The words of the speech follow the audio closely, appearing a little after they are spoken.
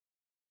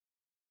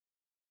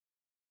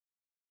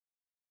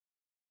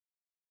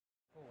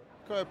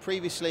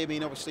Previously, I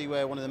mean, obviously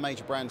we're one of the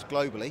major brands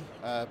globally,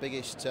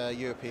 biggest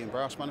European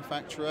brass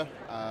manufacturer,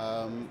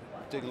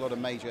 doing a lot of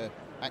major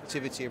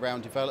activity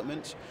around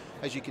development.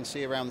 As you can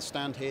see around the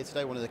stand here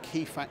today, one of the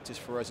key factors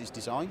for us is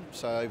design.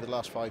 So over the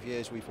last 5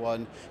 years we've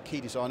won key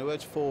design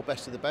awards, 4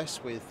 best of the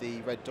best with the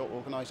Red Dot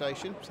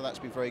organisation, so that's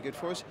been very good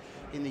for us.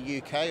 In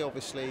the UK,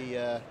 obviously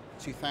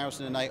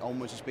 2008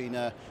 onwards has been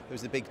it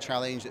was the big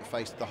challenge that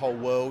faced the whole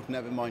world,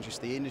 never mind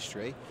just the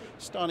industry.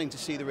 Starting to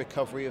see the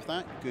recovery of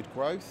that, good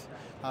growth,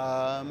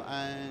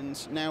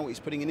 and now it's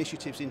putting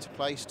initiatives into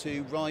place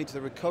to ride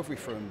the recovery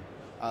from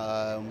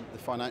the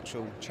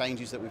financial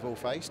changes that we've all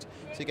faced,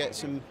 to get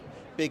some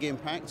big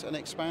impact and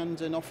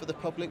expand and offer the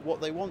public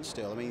what they want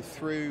still. I mean,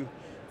 through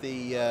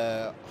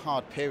the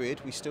hard period,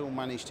 we still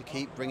managed to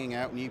keep bringing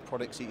out new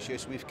products each year,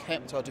 so we've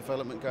kept our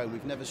development going.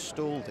 We've never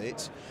stalled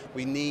it.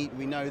 We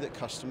know that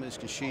customers,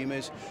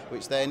 consumers,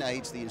 which then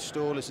aids the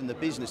installers and the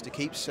business to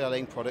keep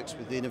selling products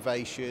with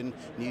innovation,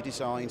 new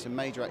designs and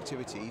major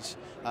activities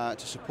to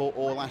support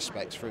all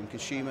aspects from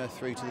consumer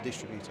through to the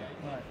distributor.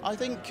 Right. I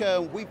think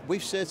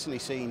we've certainly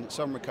seen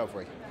some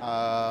recovery.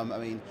 I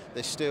mean,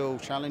 there's still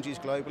challenges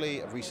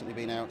globally. I've recently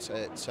been out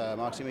at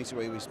marketing meetings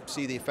where we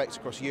see the effects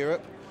across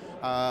Europe.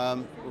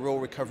 We're all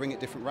recovering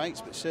at different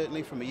rates, but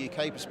certainly from a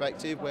UK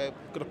perspective, we've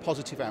got a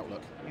positive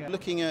outlook. Yeah.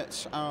 Looking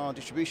at our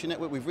distribution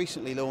network, we've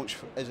recently launched,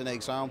 as an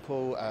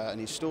example, an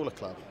installer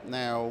club.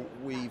 Now,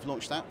 we've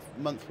launched that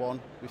month 1.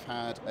 We've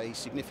had a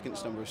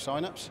significant number of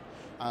sign-ups,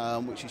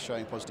 which is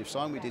showing positive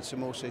sign. We did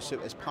some also,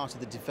 as part of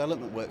the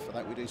development work for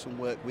that, we do some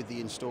work with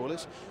the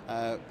installers,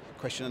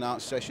 question and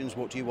answer sessions,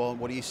 what do you want,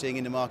 what are you seeing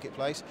in the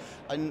marketplace,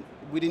 and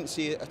we didn't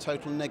see a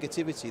total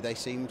negativity. They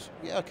seemed,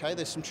 yeah, okay,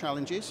 there's some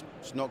challenges,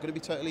 it's not going to be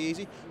totally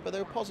easy, but they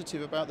were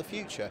positive about the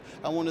future.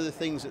 And one of the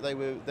things that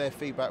their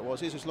feedback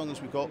was is, as long as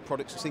we've got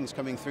products and things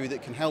coming through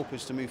that can help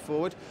us to move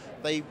forward,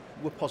 they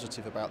were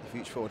positive about the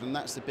future forward. And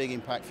that's the big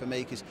impact for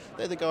me, because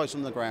they're the guys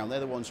on the ground, they're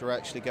the ones who are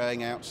actually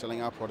going out,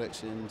 selling our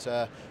products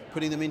and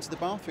putting them into the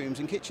bathrooms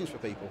and kitchens for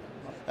people.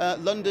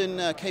 London,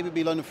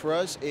 KBB London for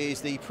us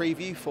is the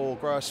preview for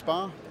Grohe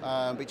Spa,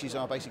 which is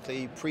our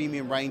basically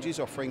premium ranges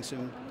offering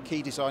some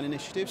key design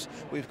initiatives.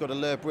 We've got a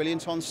Lure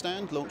Brilliant on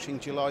stand launching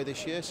July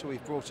this year, so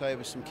we've brought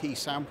over some key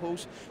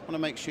samples. Want to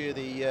make sure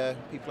the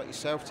people like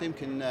yourself, Tim,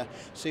 can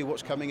see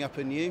what's coming up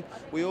and new.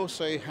 We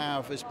also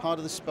have, as part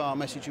of the spa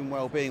message and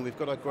well-being, we've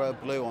got our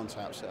Grohe Blue on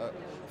tap. So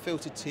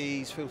filtered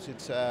teas,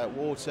 filtered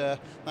water,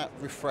 that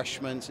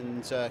refreshment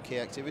and key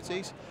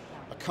activities.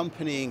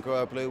 Accompanying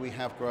Grohe Blue, we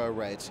have Grohe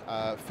Red,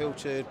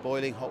 filtered,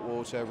 boiling hot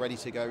water, ready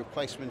to go,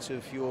 replacement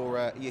of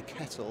your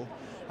kettle,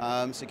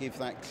 to give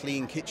that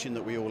clean kitchen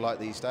that we all like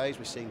these days.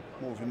 We're seeing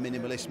more of a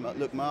minimalist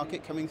look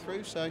market coming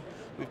through, so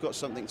we've got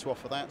something to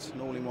offer that,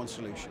 an all-in-one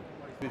solution.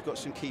 We've got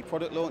some key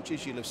product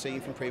launches you'll have seen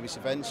from previous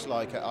events,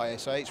 like at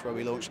ISH, where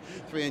we launched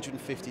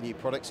 350 new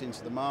products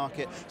into the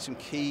market, some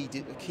key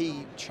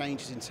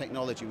changes in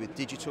technology with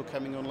digital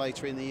coming on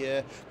later in the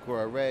year,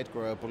 Grohe Red,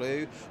 Grohe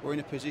Blue. We're in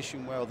a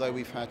position where, although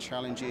we've had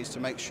challenges to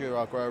make sure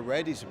our Grohe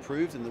Red is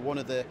approved and one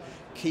of the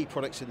key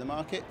products in the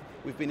market,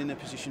 we've been in a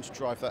position to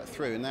drive that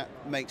through, and that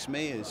makes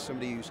me, as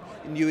somebody who's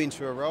new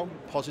into a role,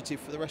 positive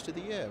for the rest of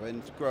the year.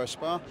 And Grohe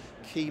Spa,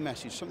 key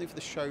message, something for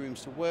the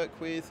showrooms to work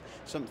with,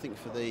 something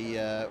for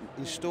the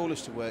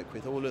installers to work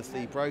with. All of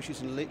the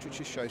brochures and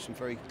literature show some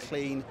very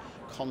clean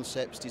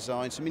concepts,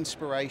 designs, some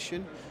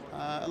inspiration.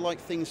 Like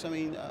things, I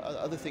mean,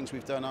 other things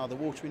we've done are the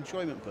water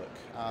enjoyment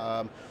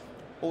book.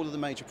 All of the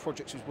major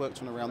projects we've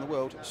worked on around the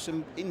world,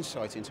 some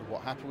insight into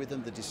what happened with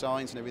them, the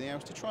designs and everything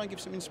else, to try and give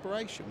some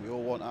inspiration. We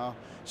all want our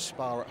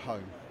spa at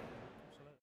home.